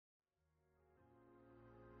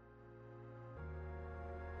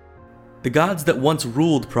The gods that once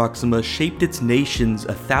ruled Proxima shaped its nations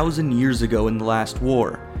 1,000 years ago in the last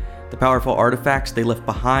war. The powerful artifacts they left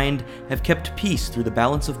behind have kept peace through the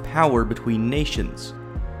balance of power between nations.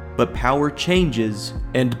 But power changes,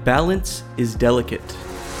 and balance is delicate.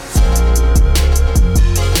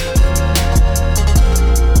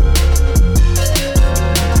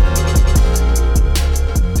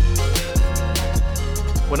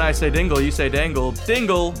 When I say dingle, you say dangle.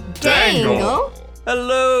 Dingle! Dangle!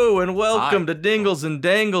 Hello, and welcome to Dingles and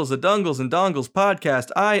Dangles, a Dungles and Dongles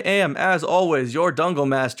podcast. I am, as always, your Dungle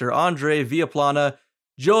Master, Andre Villaplana,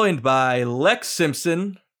 joined by Lex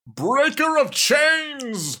Simpson, Breaker of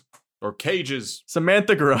chains! Or cages.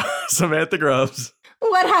 Samantha Grubbs,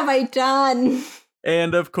 What have I done?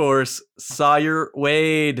 and of course, Sawyer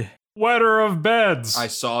Wade. Wetter of beds. I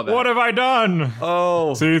saw that. What have I done?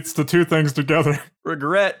 Oh, See, it's the two things together.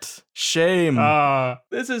 regret, shame.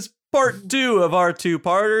 This is part 2 of our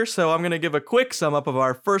two-parter, so I'm going to give a quick sum up of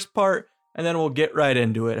our first part, and then we'll get right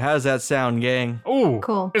into it. How's that sound, gang? Ooh,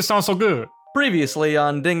 Cool. it sounds so good. Previously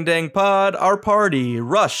on Ding Dang Pod, our party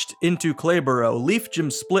rushed into Clayborough.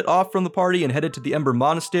 Leafjim split off from the party and headed to the Ember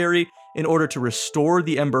Monastery in order to restore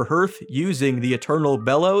the Ember Hearth using the Eternal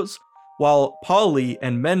Bellows, while Polly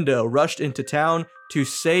and Mendo rushed into town to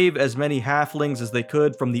save as many halflings as they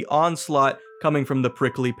could from the onslaught coming from the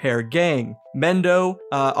Prickly Pear gang. Mendo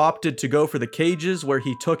opted to go for the cages, where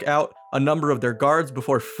he took out a number of their guards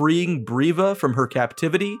before freeing Briva from her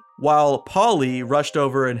captivity, while Polly rushed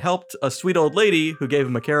over and helped a sweet old lady who gave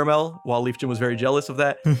him a caramel, while Leafjim was very jealous of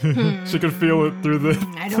that. She could feel it through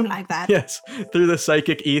the... I don't like that. Yes, through the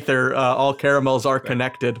psychic ether, all caramels are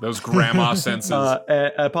connected. Those grandma senses.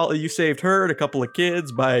 Polly, you saved her and a couple of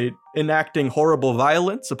kids by enacting horrible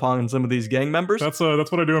violence upon some of these gang members. That's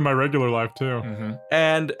what I do in my regular life, too. Mm-hmm.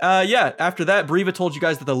 And after that, Briva told you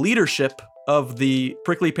guys that the leadership of the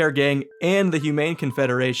Prickly Pear Gang and the Humane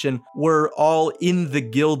Confederation were all in the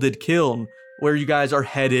Gilded Kiln, where you guys are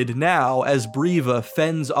headed now as Briva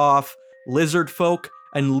fends off lizard folk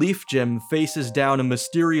and Leafjim faces down a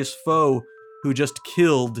mysterious foe who just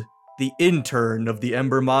killed the intern of the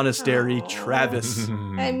Ember Monastery, Oh. Travis.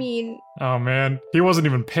 I mean, Oh, man. He wasn't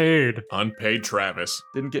even paid. Unpaid Travis.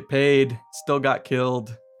 Didn't get paid, still got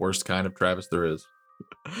killed. Worst kind of Travis there is.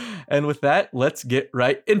 And with that, let's get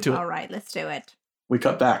right into it. all right, let's do it. We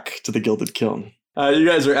cut back to the Gilded Kiln. You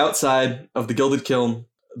guys are outside of the Gilded Kiln.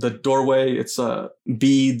 The doorway, it's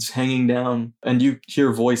beads hanging down, and you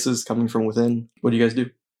hear voices coming from within. What do you guys do?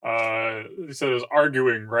 You said it was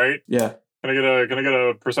arguing, right? Yeah, Can I get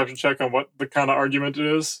a perception check on what the kind of argument it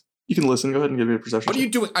is? you can listen. Go ahead and give me a perception. What are you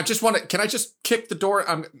doing? Can I just kick the door?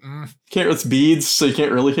 Can't. It's beads, so you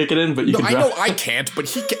can't really kick it in. But you No, can. I know I can't, but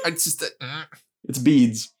he can. It's just that... It's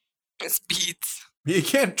beads. It's beads. You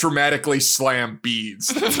can't dramatically slam beads.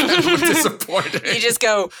 That's kind of disappointing. You just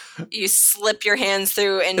go, you slip your hands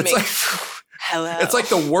through and It's make, like- hello. It's like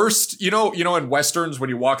the worst, you know in Westerns when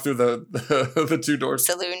you walk through the two doors?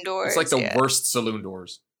 saloon doors. It's like the yeah. worst saloon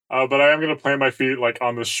doors. But I am going to plant my feet, like,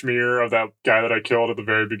 on the smear of that guy that I killed at the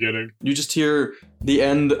very beginning. You just hear the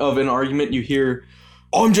end of an argument. You hear,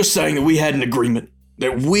 I'm just saying that we had an agreement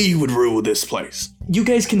that we would rule this place. You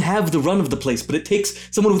guys can have the run of the place, but it takes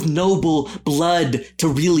someone with noble blood to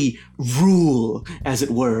really rule, as it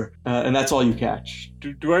were. And that's all you catch.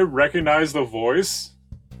 Do I recognize the voice?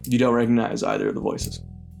 You don't recognize either of the voices.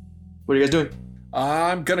 What are you guys doing?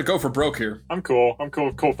 I'm gonna go for broke here. I'm cool. I'm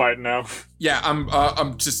cool fighting now. Yeah,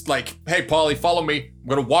 I'm just like, hey, Polly, follow me. I'm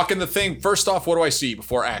gonna walk in the thing. First off, what do I see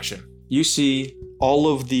before action? You see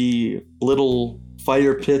all of the little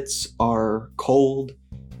fire pits are cold.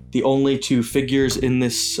 The only two figures in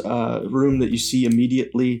this room that you see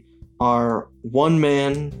immediately are one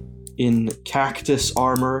man in cactus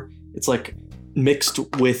armor. It's like mixed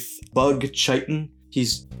with bug chitin.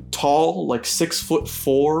 He's tall, like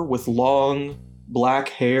 6'4", with long black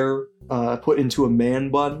hair put into a man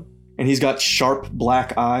bun. And he's got sharp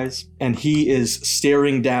black eyes. And he is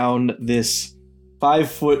staring down this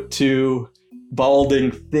 5'2",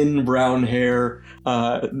 balding, thin brown hair,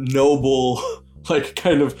 noble, like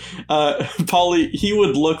kind of, Polly, he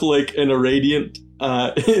would look like an irradiant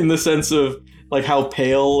in the sense of like how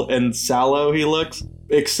pale and sallow he looks,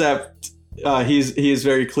 except he is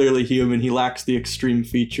very clearly human. He lacks the extreme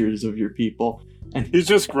features of your people. And He's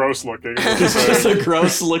just gross looking. he's just a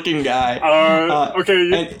gross looking guy.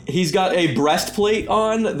 Okay. And he's got a breastplate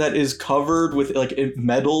on that is covered with like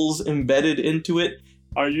metals embedded into it.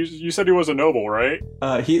 You said he was a noble, right?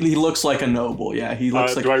 He looks like a noble. Yeah, he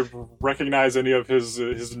looks like. Do I recognize any of his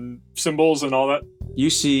symbols and all that? You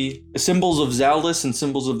see symbols of Zaldis and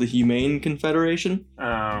symbols of the Humane Confederation.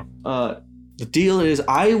 Oh. The deal is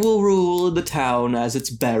I will rule the town as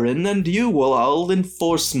its baron, and you will all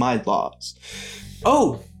enforce my laws.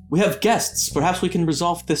 Oh, we have guests. Perhaps we can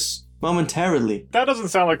resolve this momentarily. That doesn't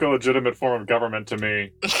sound like a legitimate form of government to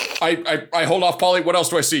me. I hold off, Polly. What else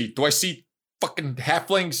do I see? Do I see fucking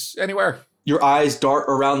halflings anywhere? Your eyes dart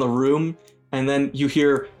around the room, and then you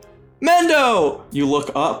hear, Mendo! You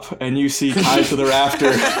look up, and you see tied to the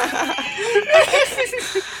rafter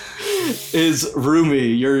is Rumi,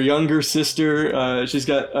 your younger sister. She's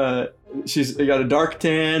got a dark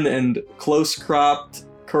tan and close-cropped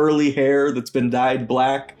curly hair that's been dyed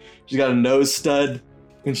black. She's got a nose stud,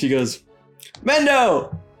 and she goes,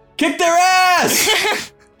 Mendo! Kick their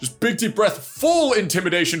ass! Just big deep breath, full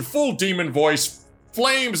intimidation, full demon voice,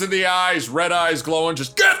 flames in the eyes, red eyes glowing,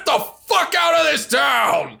 just get the fuck out of this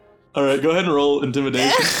town! Alright, go ahead and roll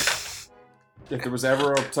intimidation. If there was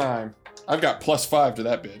ever a time. I've got +5 to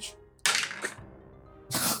that bitch.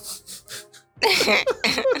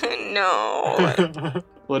 No.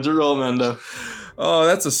 What'd you roll, Mendo? Oh,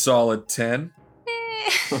 that's a solid 10.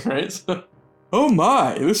 Alright, so... Oh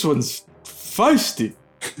my, this one's feisty.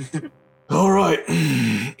 Alright.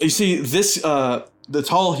 You see, this, the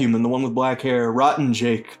tall human, the one with black hair, Rotten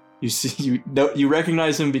Jake, you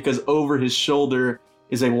recognize him because over his shoulder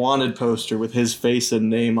is a wanted poster with his face and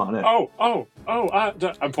name on it.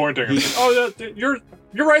 I'm pointing.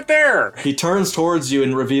 You're right there. He turns towards you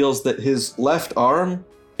and reveals that his left arm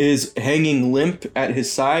is hanging limp at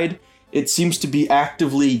his side. It seems to be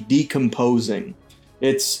actively decomposing.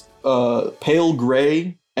 It's pale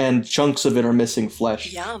gray, and chunks of it are missing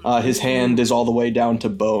flesh. Yum. His hand is all the way down to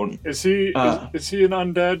bone. Is he is he an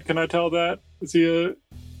undead? Can I tell that? Is he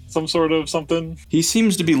some sort of something? He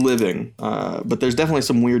seems to be living, but there's definitely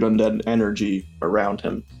some weird undead energy around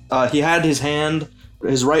him. He had his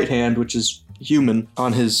right hand, which is human,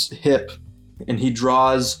 on his hip, and he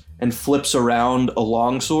draws and flips around a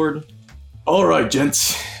longsword. All right,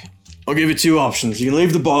 gents. I'll give you two options. You can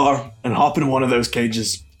leave the bar and hop in one of those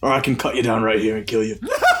cages, or I can cut you down right here and kill you.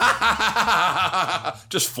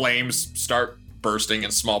 Just flames start bursting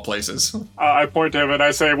in small places. I point to him and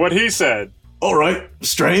I say, what he said. All right,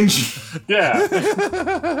 strange. Yeah.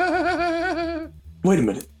 Wait a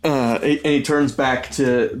minute. And he turns back to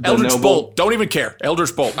the Eldritch noble. Bolt. Don't even care.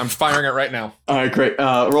 Eldritch Bolt. I'm firing it right now. All right, great.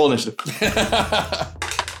 Roll initiative.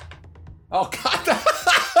 Oh, God.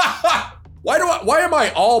 Why am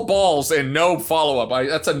I all balls and no follow-up?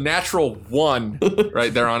 That's a natural 1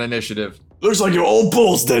 right there on initiative. Looks like you're all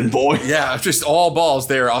bulls then, boy. Yeah, just all balls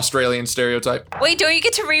there, Australian stereotype. Wait, don't you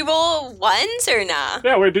get to reroll ones or nah?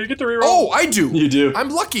 Yeah, wait, do you get to reroll? Oh, I do. You do. I'm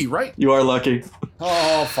lucky, right? You are lucky,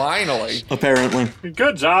 Oh, finally. apparently.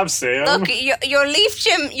 Good job, Sam. Look, your leaf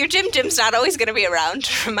gym, your Jim's not always going to be around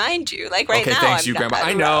to remind you. Like right Okay, now, thanks I'm you, not Grandma.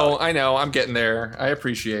 around. I know. I'm getting there. I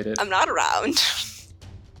appreciate it. I'm not around.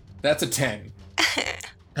 That's a 10.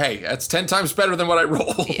 Hey, that's 10 times better than what I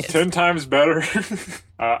rolled. Yes. 10 times better.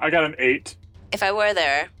 I got an 8. If I were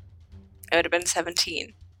there, it would have been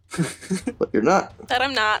 17. But you're not. But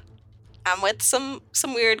I'm not. I'm with some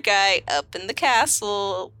weird guy up in the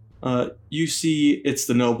castle. You see it's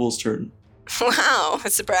the noble's turn. Wow,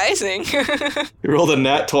 it's surprising. You rolled a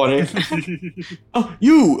nat 20. Oh,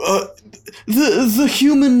 you, the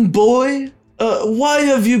human boy? Why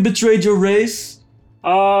have you betrayed your race?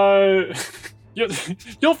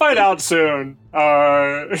 You'll find out soon.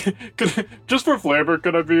 Just for flavor,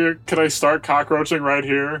 can I start cockroaching right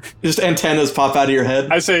here? Just antennas pop out of your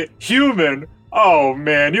head. I say, human. Oh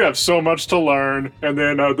man, you have so much to learn. And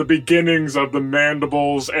then the beginnings of the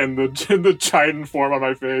mandibles and the chitin form on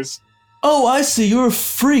my face. Oh, I see, you're a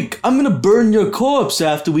freak. I'm gonna burn your corpse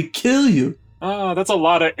after we kill you. That's a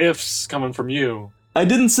lot of ifs coming from you. I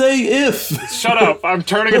didn't say if. Shut up, I'm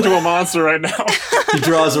turning into a monster right now. He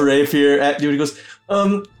draws a rapier at you and he goes,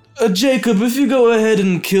 Jacob, if you go ahead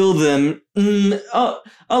and kill them,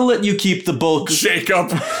 I'll let you keep the bulk. Jacob.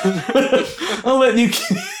 I'll let you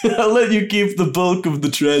keep the bulk of the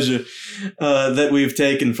treasure that we've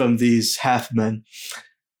taken from these half-men.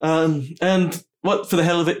 And what for the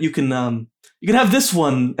hell of it, you can have this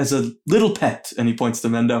one as a little pet. And he points to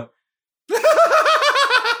Mendo.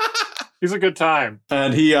 He's a good time.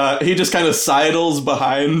 And he just kind of sidles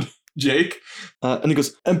behind Jake. And he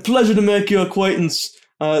goes, "A pleasure to make your acquaintance.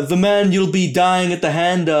 The man you'll be dying at the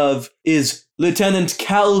hand of is Lieutenant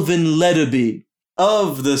Calvin Letterby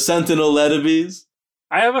of the Sentinel Letterbys."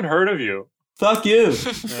 I haven't heard of you. Fuck you.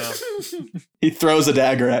 Yeah. He throws a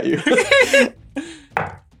dagger at you.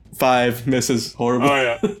 5 misses. Horrible. Oh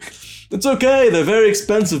yeah. It's okay. They're very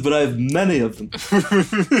expensive, but I have many of them.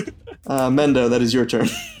 Mendo, that is your turn.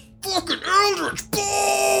 Fucking Eldritch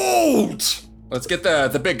Bolt! Let's get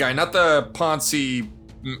the big guy, not the Ponzi.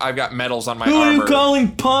 I've got medals on my Who armor. are you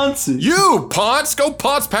calling Ponzi? You, Ponce! Go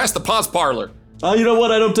Ponce past the Ponce parlor. You know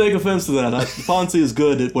what? I don't take offense to that. Ponzi is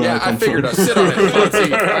good at where I come I figured. from. Sit on it, Ponce.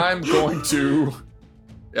 I'm going to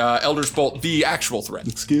Eldritch Bolt, the actual threat.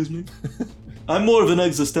 Excuse me? I'm more of an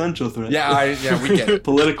existential threat. Yeah, we get it.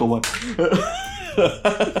 Political one.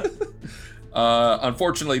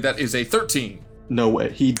 Unfortunately, that is a 13. No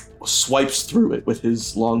way. He swipes through it with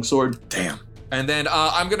his longsword. Damn. And then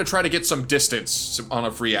I'm going to try to get some distance on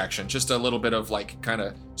a free action. Just a little bit of, like, kind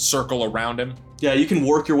of circle around him. Yeah, you can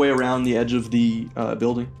work your way around the edge of the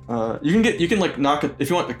building. You can like knock it, if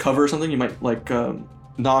you want to cover something, you might like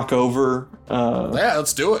knock over Yeah,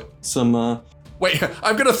 let's do it. some Wait,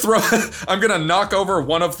 I'm gonna knock over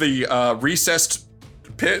one of the recessed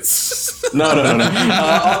pits. No. On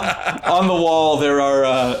the wall there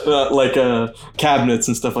are like cabinets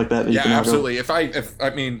and stuff like that. Yeah, you can knock absolutely. If I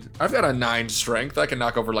mean, I've got a 9 strength. I can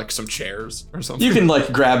knock over like some chairs or something. You can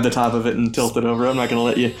like grab the top of it and tilt it over. I'm not gonna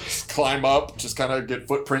let you. Climb up, just kind of get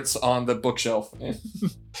footprints on the bookshelf.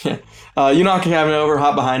 You knock a cabinet over,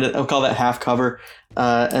 hop behind it. I'll call that half cover,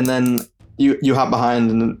 and then you hop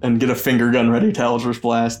behind and get a finger gun ready to Eldritch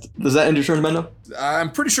Blast. Does that end your turn, Mendo?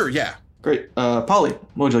 I'm pretty sure, yeah. Great. Polly,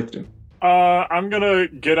 what would you like to do? I'm gonna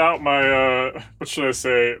get out my what should I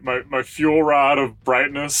say? My fuel rod of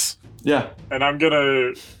brightness, Yeah. and I'm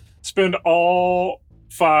gonna spend all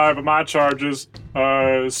 5 of my charges.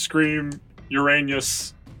 Scream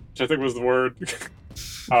Uranus, which I think was the word.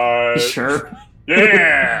 Sure.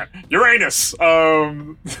 Yeah, Uranus. At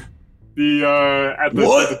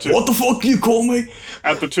the two, What the fuck do you call me?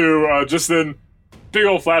 at the 2, just then, big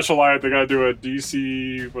old flash of light. They gotta do a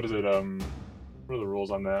DC. What is it? What are the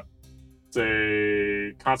rules on that? It's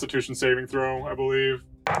a Constitution saving throw, I believe.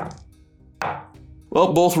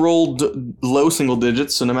 Well, both rolled low single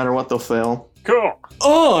digits, so no matter what, they'll fail. Cool.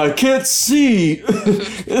 Oh, I can't see.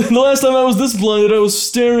 The last time I was this blinded, I was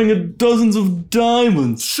staring at dozens of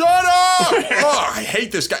diamonds. Shut up! Oh, I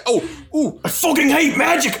hate this guy. Oh, ooh. I fucking hate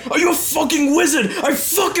magic. Are you a fucking wizard? I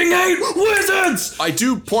fucking hate wizards. I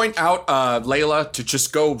do point out Layla to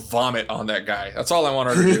just go vomit on that guy. That's all I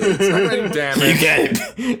want her to do. It's not gonna do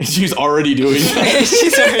damage. She's already doing that.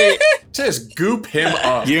 She's already. Just goop him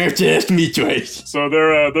up. You have to ask me twice. So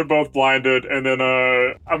they're both blinded, and then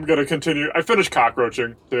I'm gonna continue. I finished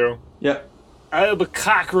cockroaching too. Yep. I am a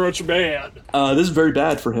cockroach man. This is very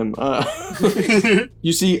bad for him.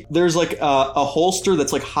 You see, there's like a holster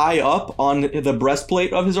that's like high up on the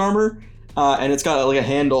breastplate of his armor, and it's got like a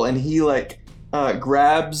handle, and he like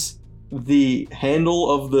grabs the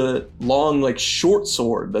handle of the long like short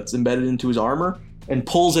sword that's embedded into his armor and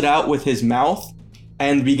pulls it out with his mouth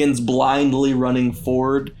and begins blindly running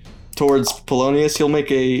forward towards Polonius. He'll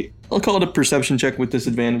make I'll call it a perception check with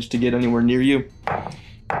disadvantage to get anywhere near you.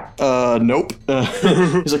 Nope.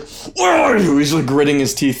 He's like, where are you? He's like gritting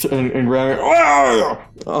his teeth and grabbing, where are you?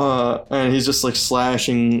 And he's just like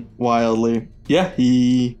slashing wildly. Yeah,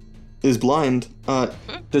 he is blind.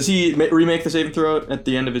 Does he remake the saving throw at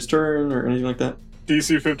the end of his turn or anything like that?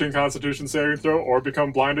 DC 15 Constitution saving throw, or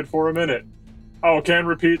become blinded for a minute. Oh, can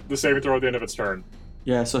repeat the saving throw at the end of its turn.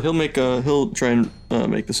 Yeah, so he'll try and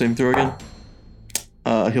make the saving throw again.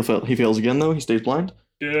 He'll fail. He fails again though. He stays blind.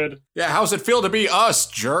 Good. Yeah, how's it feel to be us,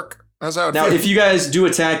 jerk? That's how it Now, feels. if you guys do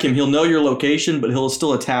attack him, he'll know your location, but he'll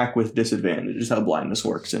still attack with disadvantage. Is how blindness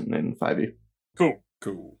works in 5e. Cool.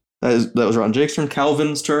 Cool. That was Ron Jake's turn.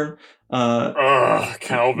 Calvin's turn.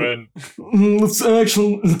 Calvin.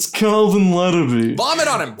 It's Calvin Letterby. Vomit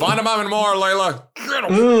on him. Vomit on him more, Layla. Get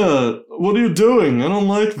him. What are you doing? I don't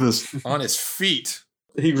like this. On his feet.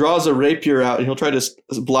 He draws a rapier out and he'll try to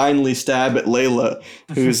blindly stab at Layla,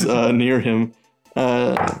 who's near him.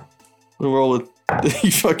 We'll roll with.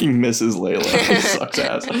 He fucking misses Layla. He sucks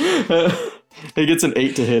ass. He gets an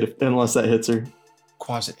 8 to hit unless that hits her.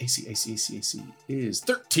 Quasit AC is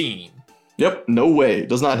 13. Yep, no way.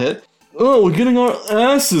 Does not hit. Oh, we're getting our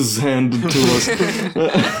asses handed to us.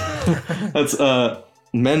 That's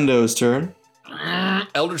Mendo's turn.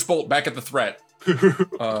 Eldritch Bolt back at the threat.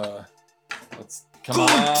 Let's come on.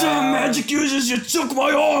 Goddamn magic users, you took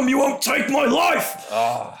my arm, you won't take my life!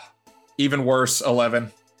 Even worse,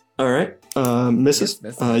 11. Alright, misses.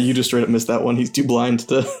 Misses. You just straight up missed that one. He's too blind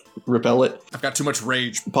to repel it. I've got too much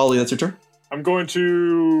rage. Polly, that's your turn. I'm going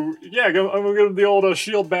to I'm gonna give him the old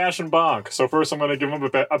shield bash and bonk. So first I'm gonna give him a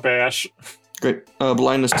bash. Great.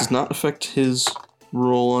 Blindness does not affect his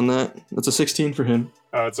roll on that. That's a 16 for him.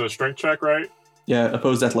 It's a strength check, right? Yeah,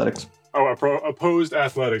 opposed athletics. Oh, opposed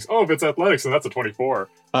athletics. Oh, if it's athletics, then that's a 24.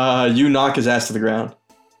 You knock his ass to the ground.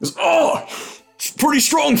 He goes, oh, it's pretty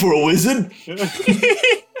strong for a wizard.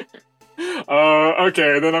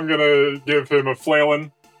 Okay, then I'm gonna give him a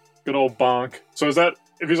flailing. Good old bonk. So is that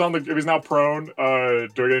if he's now prone, do I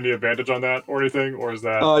get any advantage on that or anything? Or is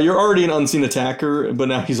that You're already an unseen attacker, but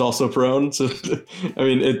now he's also prone. So, I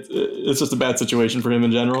mean, it's just a bad situation for him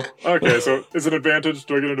in general. okay, so is it advantage?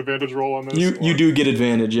 Do I get an advantage roll on this? You do get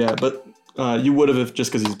advantage, yeah, but you would have if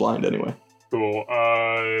just because he's blind anyway. Cool.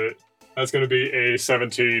 That's gonna be a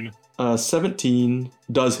 17. 17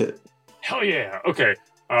 does hit. Hell yeah. Okay.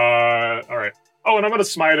 Alright. Oh, and I'm gonna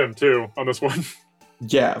smite him too on this one.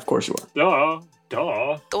 Yeah, of course you are. Duh.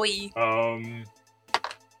 Doi.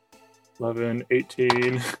 11,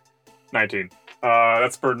 18, 19.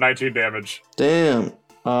 That's for 19 damage. Damn.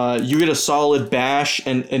 You get a solid bash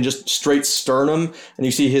and just straight sternum, and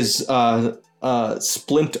you see his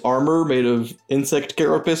splint armor made of insect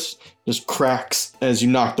carapace just cracks as you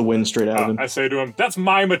knock the wind straight out of him. I say to him, that's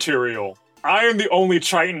my material. I am the only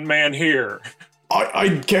Triton man here.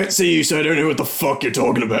 I can't see you, so I don't know what the fuck you're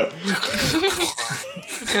talking about.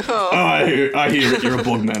 I hear it. You're a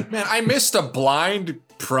bug man. Man, I missed a blind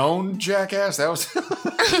prone jackass. That was.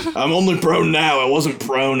 I'm only prone now. I wasn't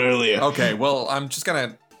prone earlier. Okay, well, I'm just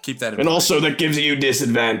gonna keep that in And mind. also, that gives you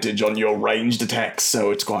disadvantage on your ranged attacks,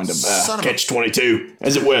 so it's kind of catch-22,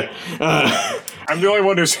 as it were. I'm the only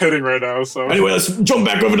one who's hitting right now, so. Anyway, let's jump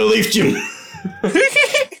back over to Leaf Gym.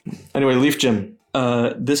 Anyway, Leaf Gym.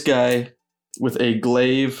 This guy with a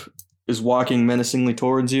glaive is walking menacingly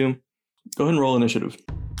towards you. Go ahead and roll initiative.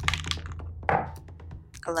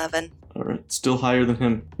 11. All right, still higher than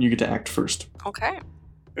him. You get to act first. Okay.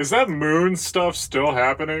 Is that moon stuff still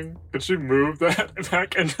happening? Could she move that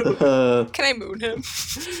back into the... Can I moon him?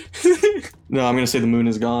 No, I'm going to say the moon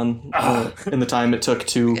is gone in the time it took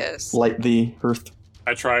to Yes. light the earth.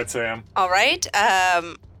 I tried, Sam. All right.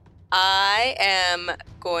 I am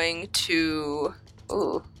going to...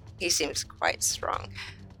 Ooh, he seems quite strong.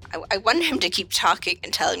 I want him to keep talking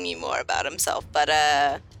and telling me more about himself, but,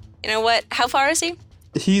 you know what? How far is he?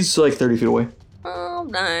 He's like 30 feet away. All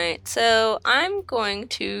right. So I'm gonna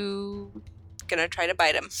try to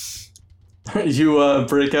bite him. You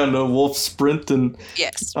break out into a wolf sprint and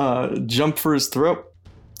Yes. jump for his throat.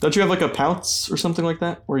 Don't you have like a pounce or something like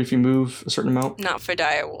that? Where if you move a certain amount? Not for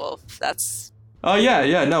direwolf. That's... Oh,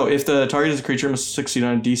 yeah, no. If the target is a creature, must succeed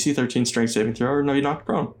on a DC 13 strength saving throw, or no, you knocked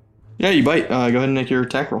prone. Yeah, you bite. Go ahead and make your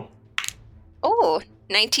attack roll. Oh,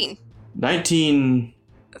 19. 19...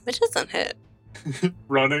 It doesn't hit.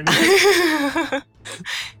 Running.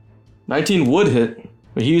 19 would hit,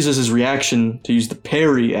 but he uses his reaction to use the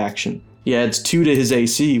parry action. He adds 2 to his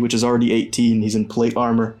AC, which is already 18. He's in plate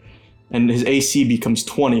armor. And his AC becomes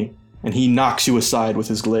 20, and he knocks you aside with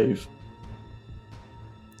his glaive.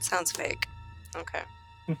 Sounds fake. Okay.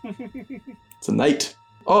 It's a knight.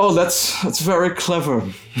 Oh, that's very clever.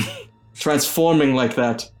 Transforming like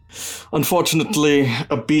that. Unfortunately,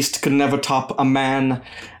 a beast could never top a man.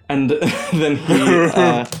 And then he...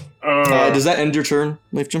 does that end your turn,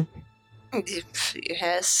 Leaf Jim?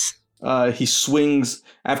 Yes. He swings...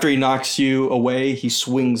 After he knocks you away, he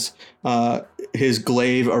swings his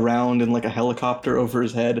glaive around in like a helicopter over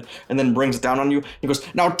his head and then brings it down on you. He goes,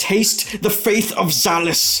 now taste the faith of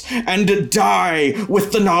Zalus and die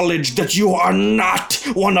with the knowledge that you are not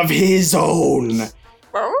one of his own.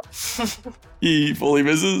 He fully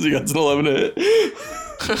misses. He gets an 11 to hit.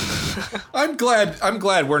 I'm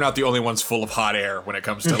glad we're not the only ones full of hot air when it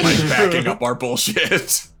comes to like backing up our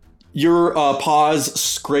bullshit. Your paws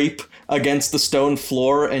scrape against the stone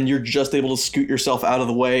floor, and you're just able to scoot yourself out of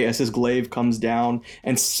the way as his glaive comes down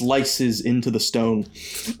and slices into the stone.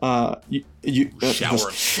 Shower.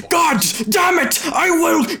 God damn it! I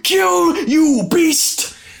will kill you,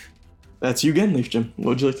 beast! That's you again, Leaf Jim. What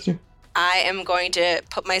would you like to do? I am going to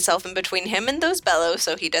put myself in between him and those bellows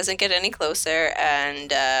so he doesn't get any closer, and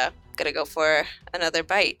gonna go for another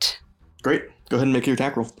bite. Great. Go ahead and make your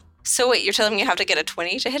attack roll. So wait, you're telling me you have to get a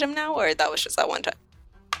 20 to hit him now, or that was just that one time?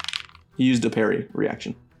 He used a parry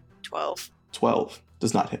reaction. 12. 12.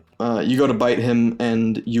 Does not hit. You go to bite him,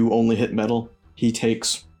 and you only hit metal. He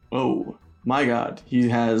takes... Oh, my god. He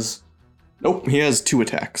has 2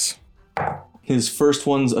 attacks. His first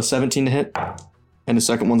one's a 17 to hit, and his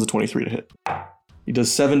second one's a 23 to hit. He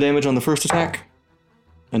does 7 damage on the first attack,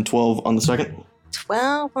 and 12 on the second.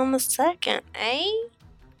 12 on the second, eh?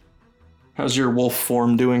 How's your wolf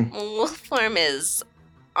form doing? Wolf form is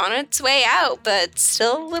on its way out, but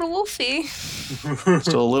still a little wolfy.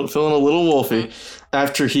 Still feeling a little wolfy.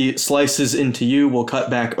 After he slices into you, we'll cut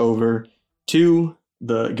back over to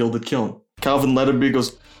the Gilded Kiln. Calvin Letterby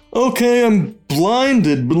goes, okay, I'm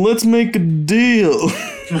blinded, but let's make a deal.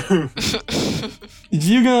 If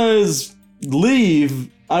you guys leave,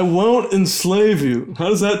 I won't enslave you. How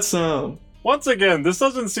does that sound? Once again, this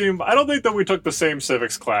doesn't seem... I don't think that we took the same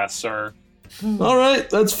civics class, sir. All right,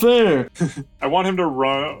 that's fair. I want him to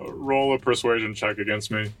roll a persuasion check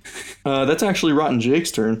against me. That's actually Rotten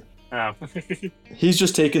Jake's turn. Oh. He's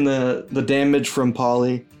just taken the damage from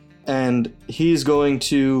Polly, and he's gonna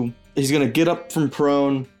get up from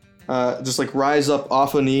prone, just like rise up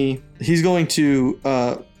off a knee. He's going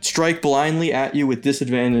to strike blindly at you with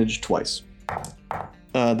disadvantage twice.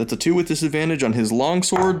 That's a 2 with disadvantage on his long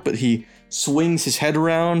sword, but he swings his head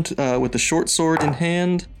around with the short sword in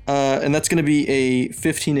hand, and that's going to be a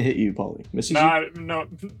 15 to hit you, Polly. Misses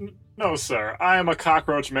you? No, sir. I am a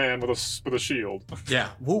cockroach man with a shield. Yeah.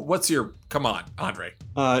 What's your... Come on, Andre.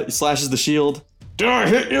 He slashes the shield. Did I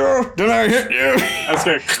hit you? Did I hit you? That's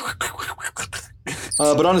good.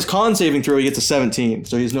 But on his con saving throw, he gets a 17,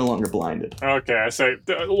 so he's no longer blinded. Okay, I say,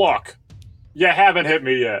 look, you haven't hit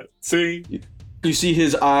me yet. See? You see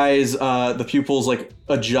his eyes, the pupils like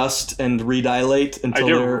adjust and redilate until I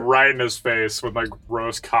get they're... right in his face with my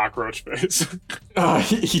gross cockroach face.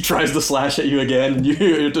 He tries to slash at you again, and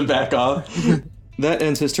you have to back off. That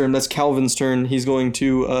ends his turn. That's Calvin's turn. He's going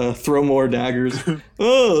to throw more daggers.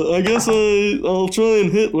 Oh, I guess I'll try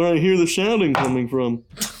and hit where I hear the shouting coming from.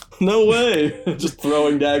 No way. Just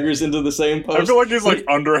throwing daggers into the same post. I feel like he's like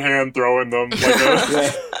underhand throwing them. Like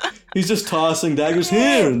Yeah. He's just tossing daggers.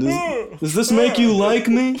 Here, does this make you like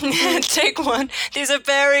me? Take one. These are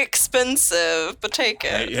very expensive, but take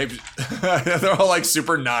it. They're all like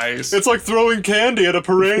super nice. It's like throwing candy at a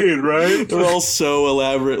parade, right? They're all so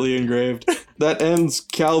elaborately engraved. That ends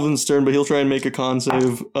Calvin's turn, but he'll try and make a con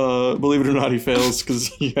save. Believe it or not, he fails because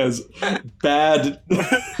he has bad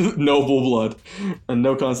noble blood and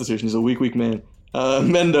no constitution. He's a weak man.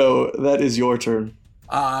 Mendo, that is your turn.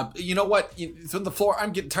 You know what? From the floor,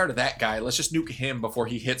 I'm getting tired of that guy. Let's just nuke him before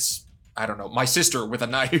he hits, I don't know, my sister with a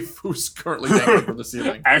knife who's currently dangling from the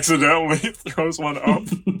ceiling. Accidentally throws one up.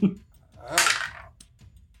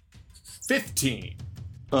 15.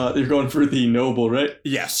 You're going for the noble, right?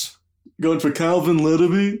 Yes. Going for Calvin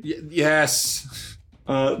Lidderby? Yes.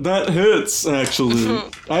 That hits, actually.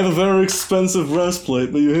 I have a very expensive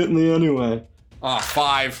breastplate, but you hit me anyway.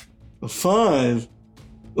 5. A 5?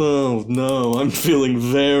 Oh no, I'm feeling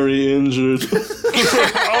very injured.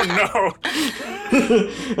 Oh no!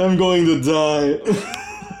 I'm going to die.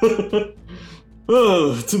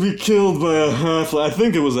 Oh, to be killed by a halfling. I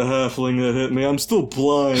think it was a halfling that hit me. I'm still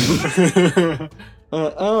blind.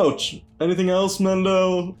 Ouch. Anything else,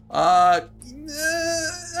 Mendo? I'm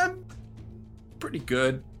pretty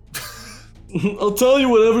good. I'll tell you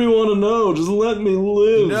whatever you want to know. Just let me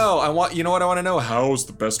live. No, you know what I want to know? How's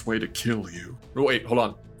the best way to kill you? Wait, hold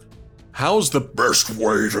on. How's the best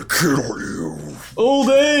way to kill you? Old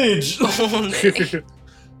age.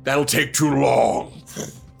 That'll take too long.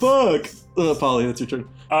 Fuck. Polly, that's your turn.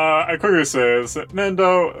 I quickly say,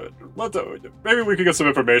 Mendo, maybe we could get some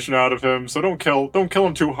information out of him. So don't kill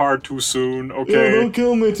him too hard too soon. Okay. Yeah, don't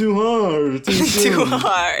kill me too hard. Too soon.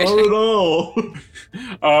 hard. Not at all.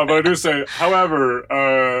 But I do say, however,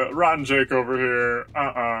 Rotten Jake over here,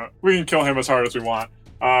 we can kill him as hard as we want.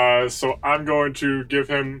 So I'm going to give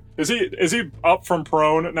him. Is he up from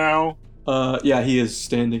prone now? Yeah, he is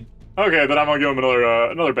standing. Okay, then I'm gonna give him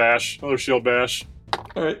another bash, another shield bash.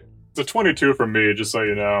 All right. It's a 22 from me, just so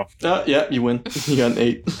you know. Yeah, you win. You got an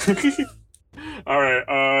 8. All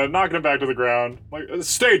right, knocking him back to the ground. Like,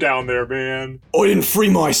 stay down there, man. I didn't free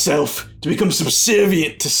myself to become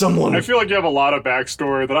subservient to someone. I feel like you have a lot of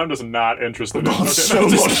backstory that I'm just not interested in. Not so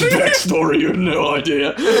much backstory, you have no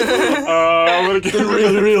idea. I'm gonna give Didn't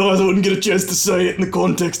really realize I wouldn't get a chance to say it in the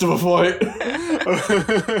context of a fight.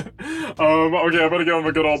 Okay, I'm gonna give him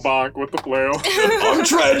a good old bonk with the flail. I'm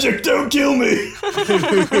tragic, don't kill me.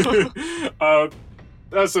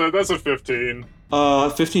 That's a 15.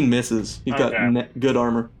 15 misses. He's got Okay. good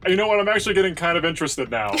armor. You know what? I'm actually getting kind of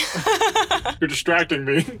interested now. You're distracting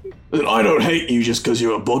me. I don't hate you just because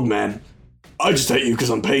you're a bug man. I just hate you because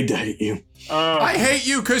I'm paid to hate you. I hate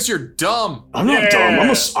you because you're dumb. I'm not Yeah.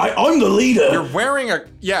 dumb. I'm the leader. You're wearing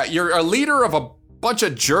you're a leader of a bunch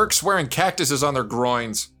of jerks wearing cactuses on their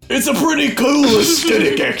groins. It's a pretty cool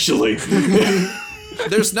aesthetic, actually.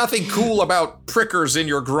 There's nothing cool about prickers in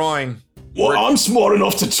your groin. Well, I'm smart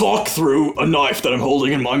enough to talk through a knife that I'm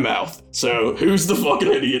holding in my mouth. So who's the fucking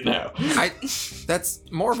idiot now? That's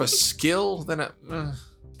more of a skill than a...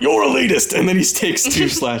 You're elitist! And then he takes 2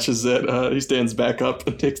 slashes at, he stands back up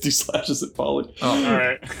and takes 2 slashes at Polly. Oh. All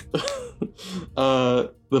right.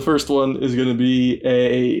 The first one is going to be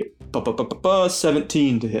a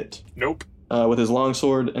 17 to hit Nope. with his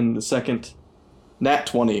longsword, and the second, nat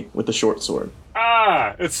 20 with the short sword.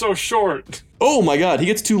 Ah, it's so short. Oh my god, he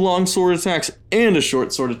gets 2 long sword attacks and a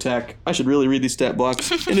short sword attack. I should really read these stat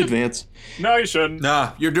blocks in advance. No, you shouldn't.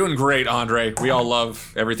 Nah, you're doing great, Andre. We all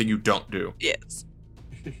love everything you don't do. Yes.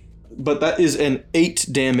 But that is an 8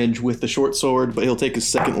 damage with the short sword, but he'll take his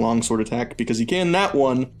second long sword attack because he can that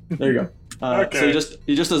one. There you go. Okay. So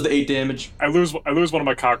he just does the 8 damage. I lose one of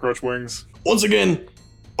my cockroach wings. Once again,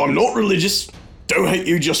 I'm not religious. Don't hate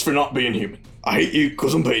you just for not being human. I hate you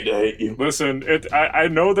because I'm paid to hate you. Listen, I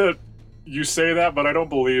know that you say that, but I don't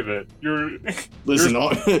believe it. Listen,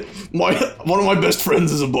 one of my best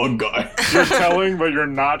friends is a bug guy. You're telling, but you're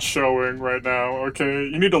not showing right now, okay?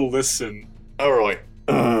 You need to listen. Alright.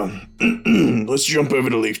 Let's jump over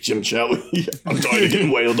to Leaf Gym, shall we? I'm tired of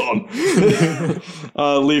getting wailed on.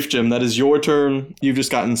 Leaf Gym, that is your turn. You've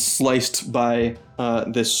just gotten sliced by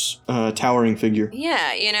this towering figure.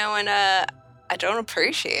 Yeah, and I don't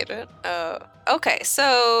appreciate it. Okay,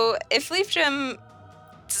 so if Leaf Gem,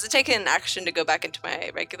 does it take an action to go back into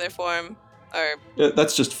my regular form? Or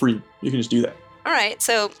That's just free. You can just do that. alright,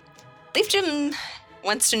 so Leaf Gem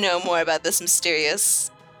wants to know more about this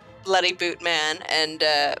mysterious bloody boot man and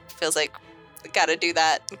feels like gotta do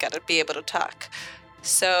that, gotta be able to talk.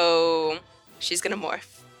 So she's gonna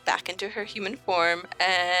morph back into her human form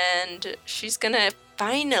and she's gonna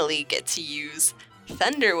finally get to use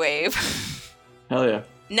Thunderwave. Hell yeah.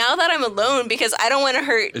 Now that I'm alone, because I don't want to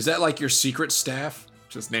hurt. Is that like your secret staff?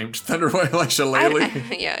 Just named Thunderwave like Shillelagh?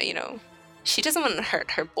 Yeah, she doesn't want to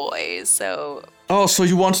hurt her boys, so. Oh, so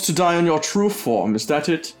you want to die on your true form, is that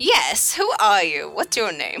it? Yes, who are you? What's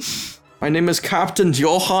your name? My name is Captain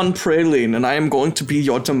Johann Praline, and I am going to be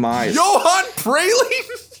your demise. Johann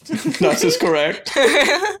Praline? That is correct.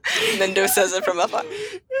 Mendo says it from afar.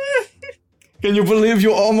 Can you believe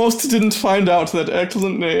you almost didn't find out that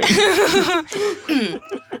excellent name?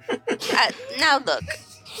 Now look,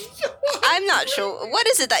 I'm not sure. What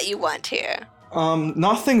is it that you want here?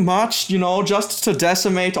 Nothing much, just to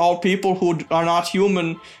decimate all people who are not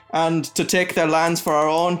human and to take their lands for our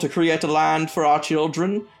own, to create a land for our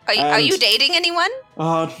children. Are you dating anyone?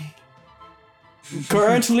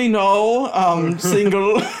 Currently no,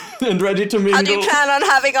 single and ready to mingle. How do you plan on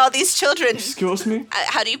having all these children? Excuse me?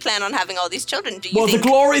 How do you plan on having all these children? Do you Well, think... the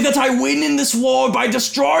glory that I win in this war by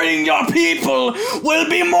destroying your people will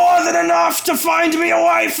be more than enough to find me a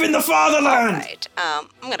wife in the fatherland. Right.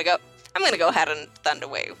 I'm gonna go ahead and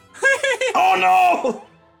Thunderwave. Oh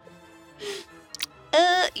no!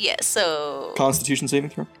 Yeah, so... Constitution saving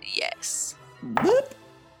throw? Yes.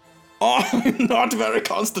 Oh, I'm not very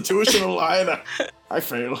constitutional either. I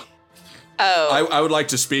fail. Oh. I would like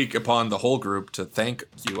to speak upon the whole group to thank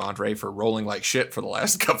you, Andre, for rolling like shit for the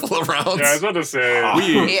last couple of rounds. Yeah, I was about to say.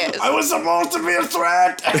 Yes. I was supposed to be a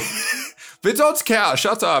threat. We don't care.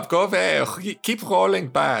 Shut up. Go away. Keep rolling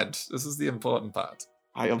bad. This is the important part.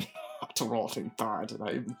 I am not rolling bad, and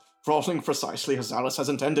I am rolling precisely as Alice has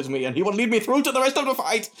intended me, and he will lead me through to the rest of the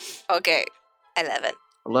fight. Okay. 11.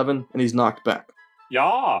 11, and he's knocked back.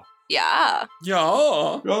 Yeah. Yeah. Yeah.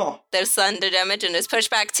 Oh. There's thunder damage and is pushed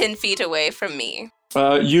back 10 feet away from me.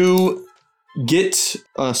 You get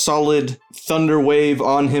a solid thunder wave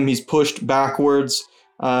on him. He's pushed backwards,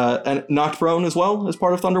 and knocked prone as well as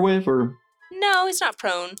part of thunder wave, or? No, he's not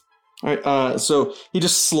prone. All right. So he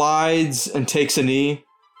just slides and takes a knee.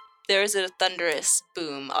 There is a thunderous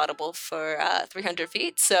boom audible for 300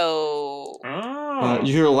 feet, so...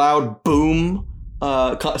 You hear a loud boom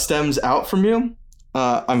stems out from you.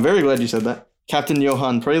 I'm very glad you said that. Captain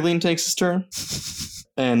Johann Praline takes his turn.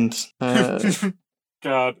 And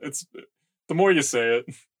God, it's the more you say it.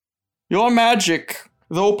 your magic,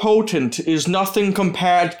 though potent, is nothing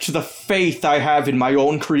compared to the faith I have in my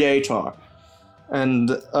own creator.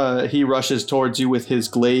 And he rushes towards you with his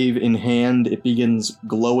glaive in hand. It begins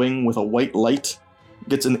glowing with a white light.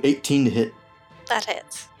 Gets an 18 to hit. That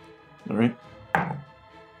hits. All right.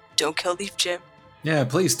 Don't kill Leaf Jim. Yeah,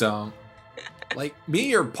 please don't. Like,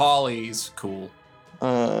 me or Polly's cool.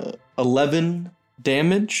 11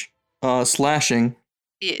 damage, slashing.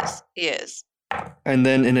 Yes. And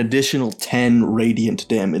then an additional 10 radiant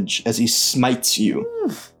damage as he smites you.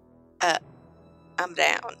 I'm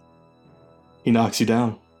down. He knocks you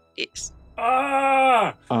down. Yes.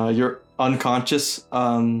 You're unconscious.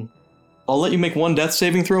 I'll let you make one death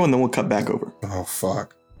saving throw and then we'll cut back over. Oh,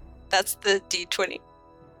 fuck. That's the D20.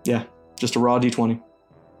 Yeah, just a raw d20.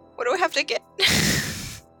 What do I have to get?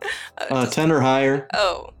 10 or higher.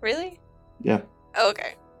 Oh, really? Yeah.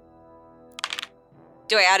 Okay.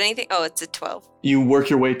 Do I add anything? Oh, it's a 12. You work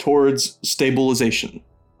your way towards stabilization.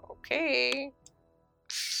 Okay.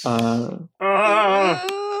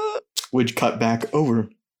 Which cut back over.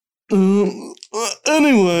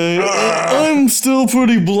 Anyway, I'm still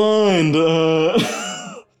pretty blind.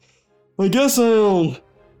 I guess I'll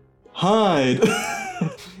hide.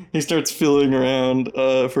 He starts feeling around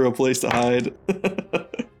for a place to hide.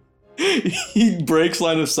 He breaks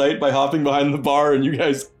line of sight by hopping behind the bar, and you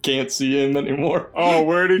guys can't see him anymore. Oh,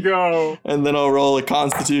 where'd he go? And then I'll roll a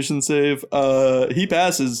Constitution save. He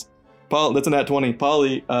passes. That's a nat 20.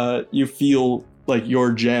 Polly, you feel like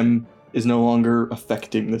your gem is no longer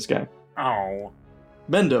affecting this guy. Oh.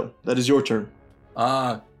 Mendo, that is your turn.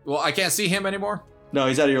 Well, I can't see him anymore. No,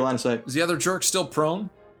 he's out of your line of sight. Is the other jerk still prone?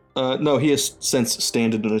 No, he has since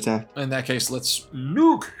standed and attacked. In that case, let's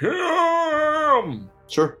nuke him.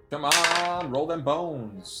 Sure. Come on, roll them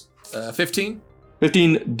bones. 15?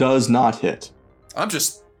 15 does not hit. I'm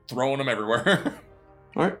just throwing them everywhere.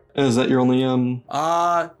 All right. Is that your only I'm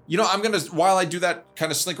gonna, while I do that,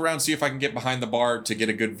 kind of slink around, see if I can get behind the bar to get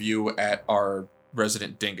a good view at our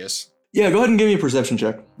resident dingus. Yeah, go ahead and give me a perception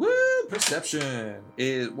check. Woo, perception.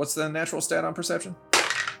 What's the natural stat on perception?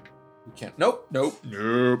 You can't, nope.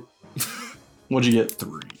 What'd you get?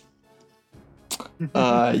 3.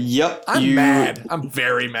 Yep. I'm mad. I'm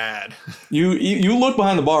very mad. You look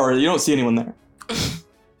behind the bar, you don't see anyone there.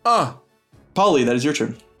 Polly, that is your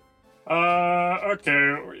turn.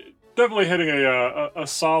 Okay. Definitely hitting a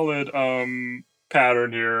solid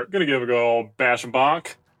pattern here. Gonna give it a go old bash and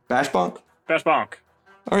bonk. Bash bonk? Bash bonk.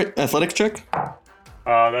 All right, athletics check.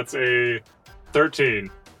 That's a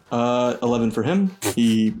 13. 11 for him.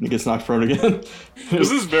 He gets knocked prone again.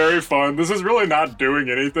 This is very fun. This is really not doing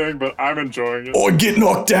anything, but I'm enjoying it. I get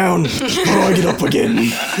knocked down, or I get up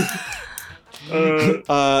again.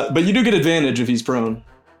 But you do get advantage if he's prone.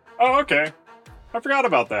 Oh, okay. I forgot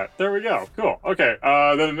about that. There we go. Cool. Okay.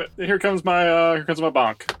 Then here comes my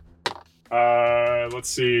bonk. Let's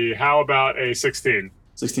see. How about a 16?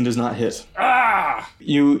 16 does not hit. Ah!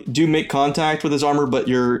 You do make contact with his armor, but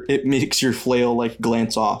it makes your flail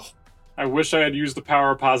glance off. I wish I had used the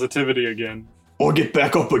power of positivity again. Or get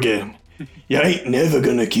back up again. You ain't never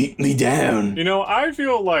gonna keep me down. You know, I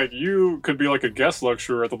feel like you could be like a guest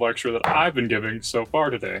lecturer at the lecture that I've been giving so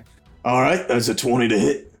far today. All right, that's a 20 to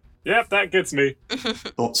hit. Yep, that gets me.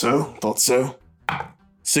 Thought so.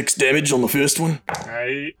 6 damage on the first one.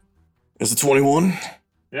 Right. That's a 21.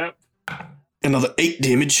 Yep. Another 8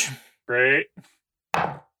 damage. Great.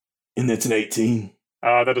 And that's an 18.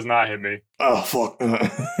 That does not hit me. Oh, fuck.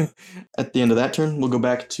 At the end of that turn, we'll go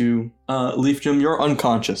back to Leaf Jim. You're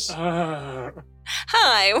unconscious. Hi,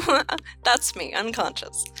 that's me,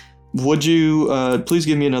 unconscious. Would you please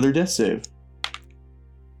give me another death save?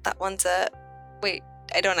 That one's a... Wait,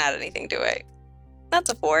 I don't add anything, do I?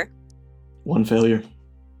 That's a 4. 1 failure.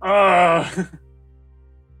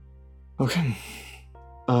 Okay.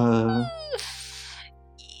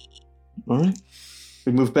 Alright.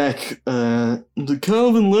 We move back. The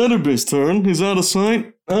Calvin Letterby's turn. He's out of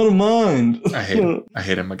sight, out of mind. I hate him. I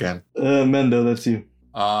hate him again. Mendo, that's you.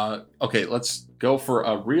 Okay, let's go for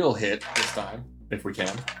a real hit this time, if we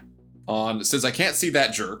can. Since I can't see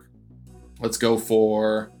that jerk, let's go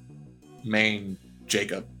for main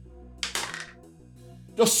Jacob.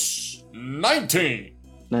 Just 19.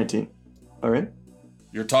 19. Alright.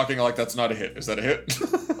 You're talking like that's not a hit. Is that a hit?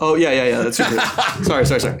 Oh, yeah, that's super hit.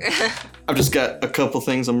 Sorry. I've just got a couple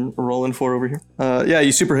things I'm rolling for over here. Yeah,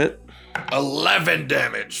 you super hit. 11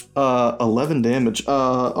 damage. 11 damage.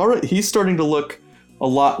 Alright, he's starting to look a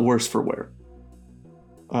lot worse for wear.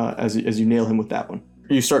 As you nail him with that one.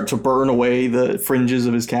 You start to burn away the fringes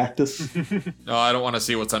of his cactus. No, I don't want to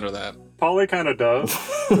see what's under that. Polly kind of does.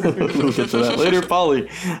 We'll get to that later. Polly,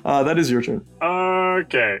 that is your turn.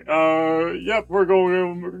 Okay. Yep, we're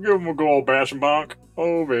going to give him a good old bash and bonk.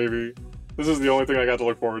 Oh, baby. This is the only thing I got to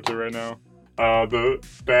look forward to right now. The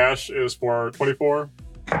bash is for 24.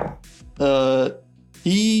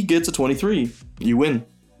 He gets a 23. You win.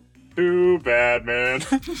 Too bad, man.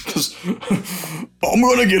 I'm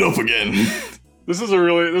gonna get up again. This is a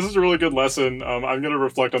really good lesson. I'm gonna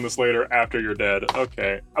reflect on this later after you're dead.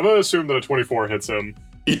 Okay. I'm gonna assume that a 24 hits him.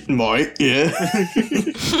 It might, yeah.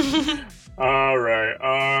 All right.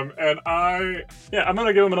 And I'm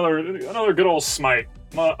gonna give him another good old smite.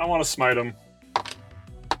 I want to smite him.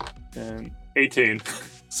 And 18.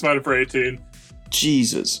 Smite him for 18.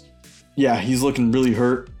 Jesus. Yeah, he's looking really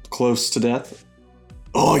hurt, close to death.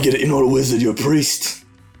 Oh, I get it. You're not a wizard, you're a priest.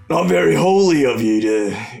 Not very holy of you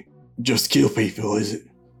to just kill people, is it?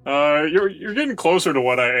 You're getting closer to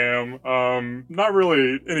what I am. Not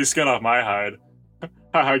really any skin off my hide.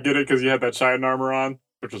 I get it because you had that shining armor on,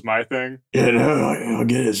 which was my thing. Yeah, no, I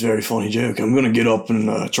get it. It's a very funny joke. I'm gonna get up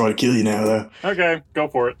and try to kill you now, though. Okay, go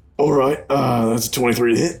for it. All right, that's a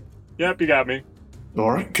 23 to hit. Yep, you got me.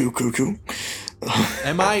 All right, cool.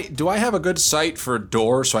 Do I have a good sight for a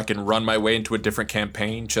door so I can run my way into a different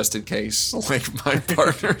campaign just in case? Like my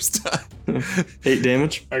partner's done. 8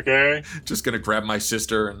 damage. Okay. Just gonna grab my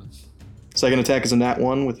sister and... Second attack is a nat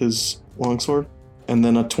 1 with his longsword, and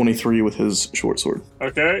then a 23 with his short sword.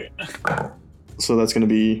 Okay. So that's going to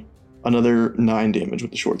be another 9 damage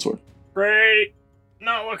with the short sword. Great.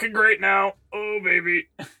 Not looking great now. Oh, baby.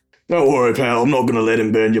 Don't worry, pal. I'm not going to let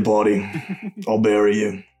him burn your body. I'll bury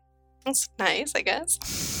you. That's nice, I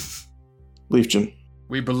guess. Leaf Jim.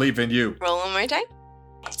 We believe in you. Roll one more time.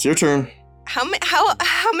 It's your turn. How many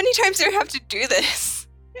times do I have to do this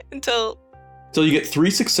until Till you get 3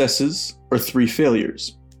 successes or 3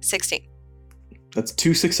 failures. 16? That's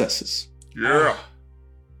 2 successes. Yeah.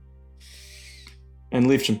 And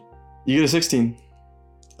Leaf Jim, you get a 16.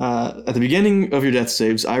 At the beginning of your death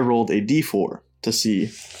saves, I rolled a d4 to see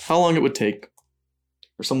how long it would take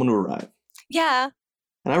for someone to arrive. Yeah.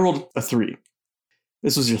 And I rolled a 3.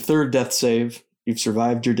 This was your 3rd death save. You've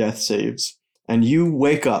survived your death saves. And you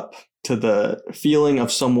wake up to the feeling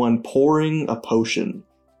of someone pouring a potion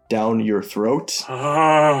down your throat.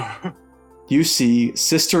 Ah. You see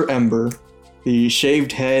Sister Ember, the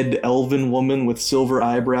shaved head elven woman with silver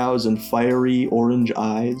eyebrows and fiery orange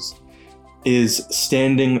eyes, is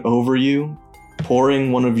standing over you,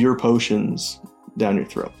 pouring one of your potions down your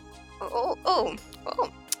throat. Oh.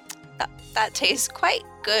 That tastes quite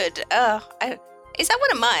good. Is that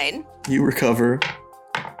one of mine? You recover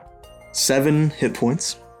 7 hit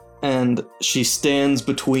points, and she stands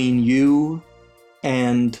between you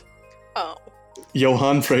and Oh.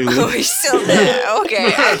 Johann Freylin. Oh, he's still there.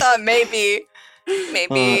 Okay, I thought maybe.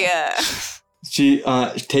 She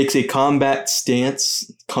takes a combat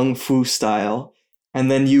stance, kung fu style, and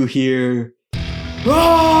then you hear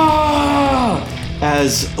 "Ah!"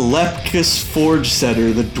 as Lepkus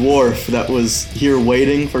Forgesetter, the dwarf that was here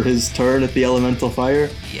waiting for his turn at the elemental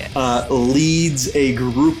fire, Yeah. leads a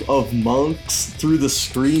group of monks through the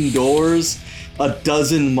screen doors. A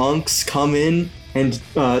dozen monks come in and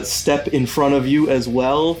step in front of you as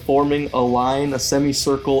well, forming a line, a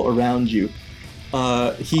semicircle around you.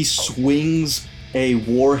 He swings a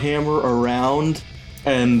warhammer around,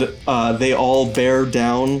 and they all bear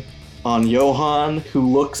down on Johann, who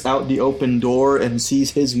looks out the open door and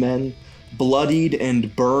sees his men bloodied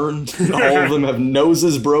and burned. All of them have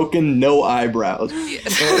noses broken, no eyebrows.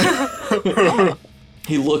 Yes.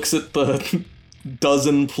 He looks at the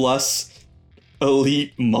dozen plus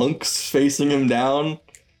elite monks facing him down.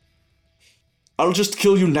 I'll just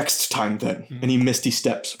kill you next time then. And he misty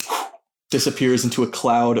steps, disappears into a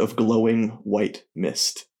cloud of glowing white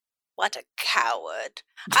mist. What a coward.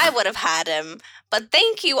 I would have had him, but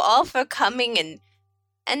thank you all for coming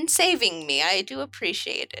and saving me. I do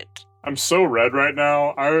appreciate it. I'm so red right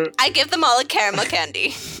now. I give them all a caramel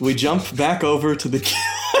candy. We jump back over to the...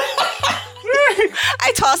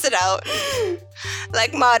 I toss it out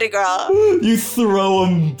like Mardi Gras. You throw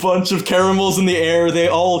a bunch of caramels in the air. They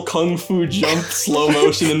all kung fu jump slow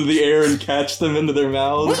motion into the air and catch them into their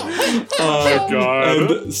mouths. my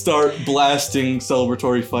God. And start blasting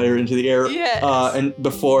celebratory fire into the air. Yes. And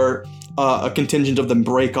before a contingent of them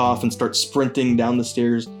break off and start sprinting down the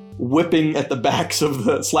stairs, whipping at the backs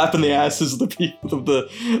of slapping the asses of the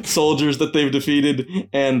soldiers that they've defeated,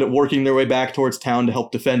 and working their way back towards town to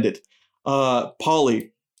help defend it.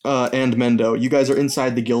 Polly and Mendo, you guys are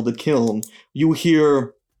inside the Gilded Kiln. You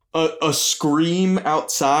hear a scream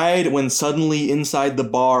outside when suddenly inside the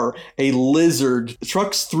bar, a lizard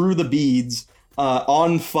trucks through the beads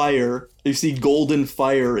on fire. You see golden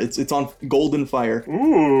fire. It's on golden fire.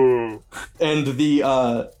 Ooh. And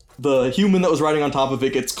the human that was riding on top of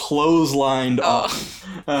it gets clotheslined off.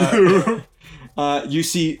 You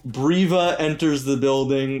see Briva enters the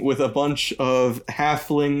building with a bunch of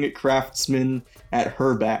halfling craftsmen at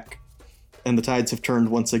her back. And the tides have turned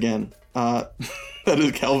once again. That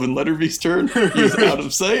is Calvin Letterby's turn. He's out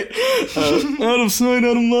of sight. Out of sight,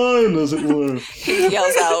 out of mind, as it were. He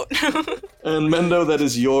yells out. And Mendo, that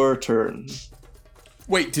is your turn.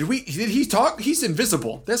 Wait, did he talk? He's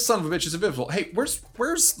invisible. That son of a bitch is invisible. Hey, where's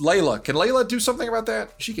Layla? Can Layla do something about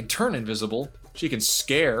that? She can turn invisible. She can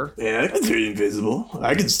scare. Yeah, I can turn invisible.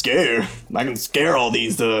 I can scare. I can scare all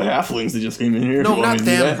these halflings that just came in here. No, not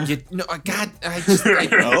them. God,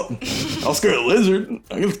 I'll scare a lizard.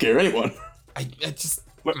 I can scare anyone. I just...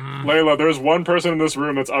 Layla, there's one person in this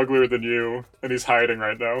room that's uglier than you, and he's hiding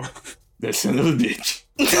right now. That son of a bitch.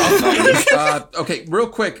 Okay, real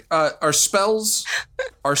quick. Our spells,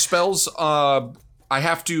 I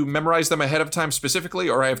have to memorize them ahead of time specifically,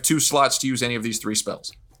 or I have 2 slots to use any of these 3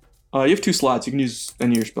 spells? You have 2 slots. You can use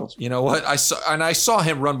any of your spells. You know what? I saw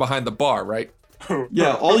him run behind the bar, right?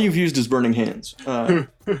 Yeah, all you've used is burning hands.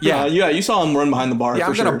 Yeah, you saw him run behind the bar. Yeah,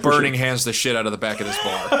 for I'm gonna sure, for burning sure. hands the shit out of the back of this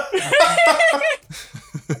bar.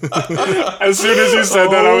 As soon as you said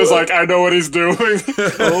that, I was like, I know what he's doing.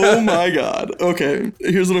 Oh my god. Okay,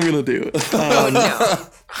 here's what I'm gonna do.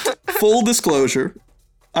 Full disclosure,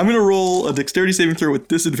 I'm gonna roll a dexterity saving throw with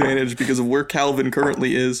disadvantage because of where Calvin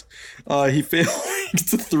currently is. He failed.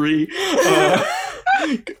 It's a 3.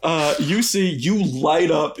 You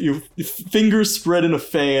light up. Your fingers spread in a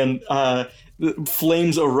fan.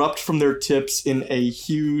 Flames erupt from their tips in a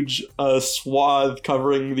huge swath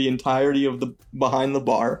covering the entirety of the behind the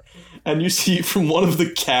bar. And you see from one of the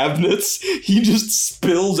cabinets, he just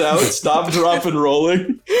spills out, stop, drop, and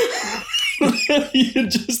rolling. He had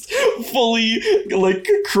just fully, like,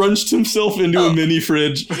 crunched himself into a mini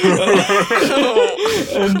fridge. And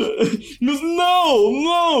he goes,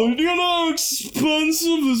 no, do you know how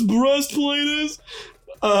expensive this breastplate is?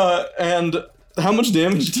 And how much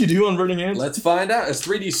damage do you do on burning hands? Let's find out. It's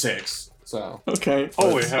 3d6. So Okay.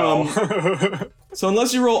 Holy hell. So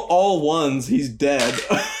unless you roll all ones, he's dead.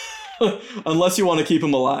 Unless you want to keep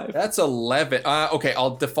him alive. that's 11. Okay,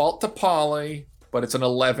 I'll default to Polly, but it's an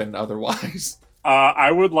 11 otherwise.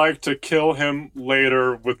 I would like to kill him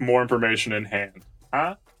later with more information in hand.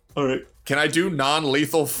 Huh? All right. Can I do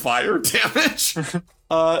non-lethal fire damage?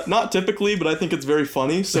 Not typically, but I think it's very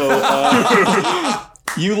funny. So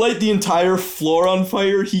you light the entire floor on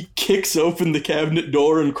fire. He kicks open the cabinet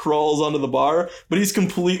door and crawls onto the bar, but he's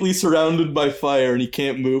completely surrounded by fire and he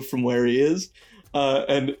can't move from where he is.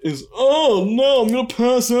 And is, oh no, I'm gonna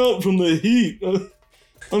pass out from the heat.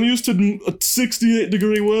 I'm used to 68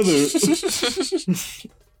 degree weather.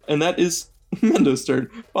 And that is Mendo's turn.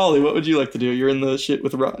 Ollie, what would you like to do? You're in the shit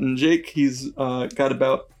with Rotten Jake. He's got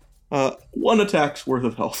about 1 attack's worth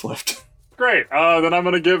of health left. Great. Then I'm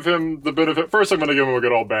going to give him the benefit. First, I'm going to give him a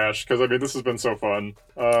good old bash, because, I mean, this has been so fun.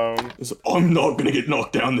 I'm not gonna get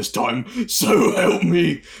knocked down this time, so help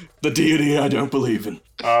me, the deity I don't believe in.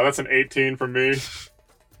 That's an 18 from me.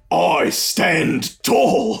 I stand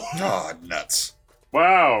tall. Oh, nuts.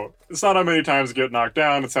 Wow. It's not how many times you get knocked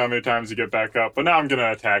down, it's how many times you get back up. But now I'm going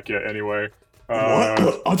to attack you anyway.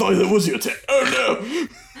 What? I thought that was your attack. Oh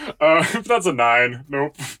no. That's a 9.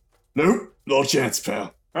 Nope. Nope, no chance,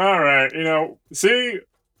 pal. Alright, see?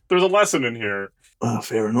 There's a lesson in here.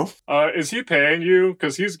 Fair enough. Is he paying you?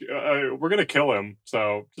 Because we're gonna kill him,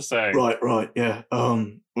 so just saying. Right, yeah.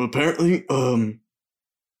 Well, apparently,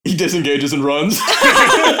 he disengages and runs.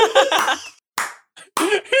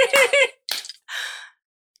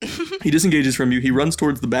 He disengages from you. He runs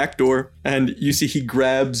towards the back door, and you see he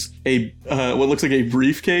grabs a what looks like a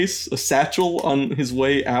briefcase, a satchel on his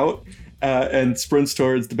way out, and sprints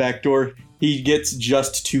towards the back door. He gets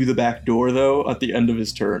just to the back door, though, at the end of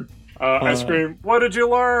his turn. I scream, what did you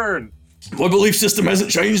learn? My belief system hasn't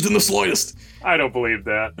changed in the slightest. I don't believe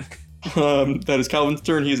that. That is Calvin's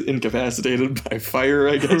turn. He's incapacitated by fire,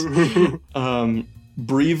 I guess.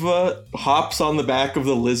 Breva hops on the back of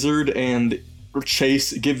the lizard and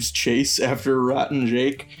gives chase after Rotten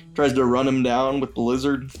Jake. Tries to run him down with the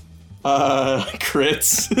lizard.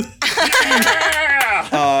 Crits.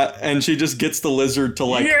 And she just gets the lizard to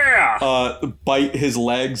bite his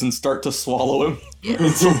legs and start to swallow him.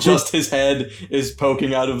 So just his head is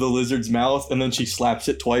poking out of the lizard's mouth, and then she slaps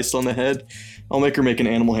it twice on the head. I'll make her make an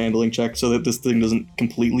animal handling check so that this thing doesn't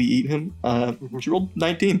completely eat him. She rolled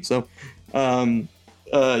 19, so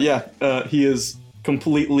he is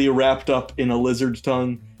completely wrapped up in a lizard's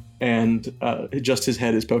tongue, and just his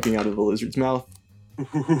head is poking out of the lizard's mouth.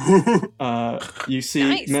 You see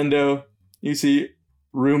Nice. Mendo, you see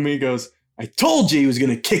Rumi goes, I told you he was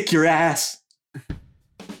gonna kick your ass.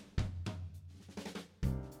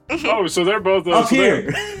 Oh, so they're both Up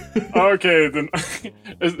here. Okay, then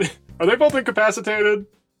are they both incapacitated?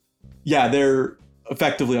 Yeah, they're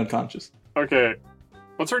effectively unconscious. Okay,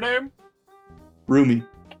 what's her name? Rumi.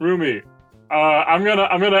 Rumi. I'm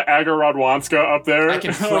gonna Agar Radwanska up there. I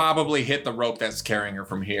can probably hit the rope that's carrying her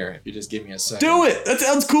from here if you just give me a second. Do it! That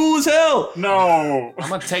sounds cool as hell! No. I'm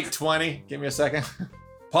gonna take 20. Give me a second.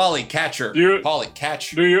 Polly, catch her. Polly,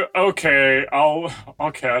 catch. Do you? Okay, I'll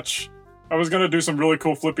catch. I was gonna do some really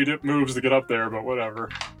cool flippy dip moves to get up there, but whatever.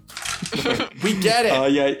 We get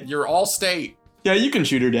it. Yeah, You're all state. yeah, you can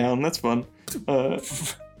shoot her down. That's fun.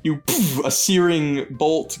 A searing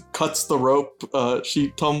bolt cuts the rope. She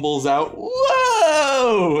tumbles out.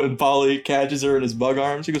 Whoa! And Polly catches her in his bug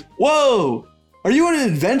arm. She goes, whoa! Are you in an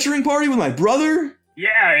adventuring party with my brother? Yeah,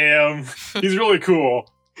 I am. He's really cool.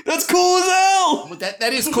 That's cool as hell!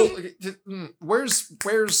 That is cool. Where's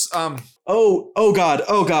Oh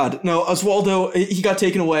god. No, Oswaldo, he got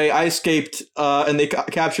taken away. I escaped, and they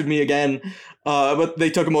captured me again. But they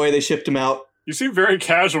took him away. They shipped him out. You seem very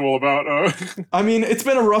casual about. I mean, it's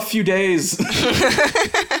been a rough few days.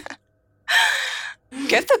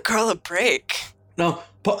 Give the girl a break. No,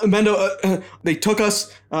 Mendo, they took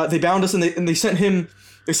us. They bound us, and they sent him.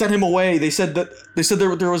 They sent him away. They said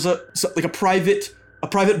there was a private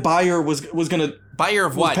buyer was gonna. Buyer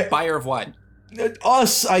of what? Buyer of what?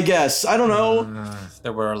 Us, I guess. I don't know.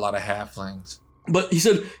 There were a lot of halflings. But he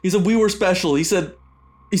said we were special. He said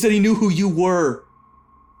he knew who you were.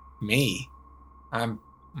 Me? I'm.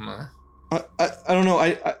 I don't know.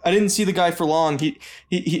 I didn't see the guy for long.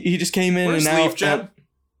 He just came in Where's and out. Leaf Gem?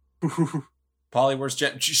 Polly, where's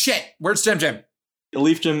Gem? Shit! Where's Gem?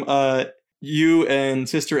 Leaf Gem, you and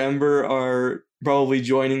Sister Ember are probably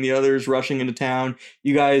joining the others, rushing into town.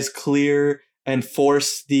 You guys clear and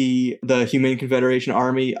force the Humane Confederation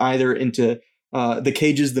army either into the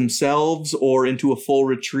cages themselves or into a full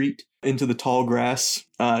retreat into the tall grass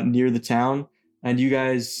near the town. And you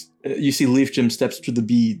guys, you see Leaf Gem steps through the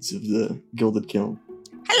beads of the Gilded Kiln.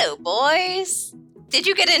 Hello, boys. Did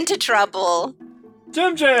you get into trouble?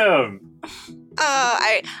 Jim!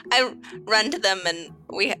 I run to them and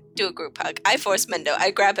we do a group hug. I force Mendo. I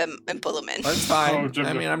grab him and pull him in. That's fine. Oh, Jim.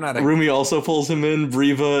 I mean, I'm not a... Rumi also pulls him in.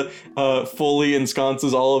 Briva fully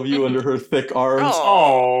ensconces all of you under her thick arms.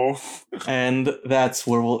 Oh. And that's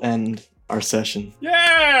where we'll end our session.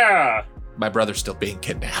 Yeah! My brother's still being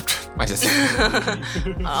kidnapped. My sister.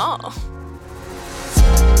 Oh.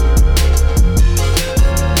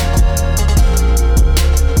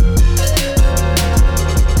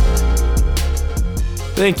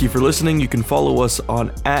 Thank you for listening. You can follow us on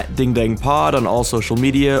 @DingDangPod on all social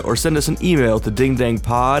media or send us an email to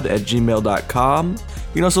dingdangpod@gmail.com.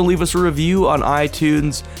 You can also leave us a review on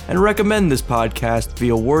iTunes and recommend this podcast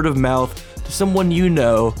via word of mouth to someone you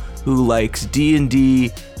know who likes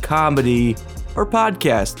D&D, comedy, or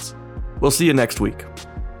podcasts. We'll see you next week.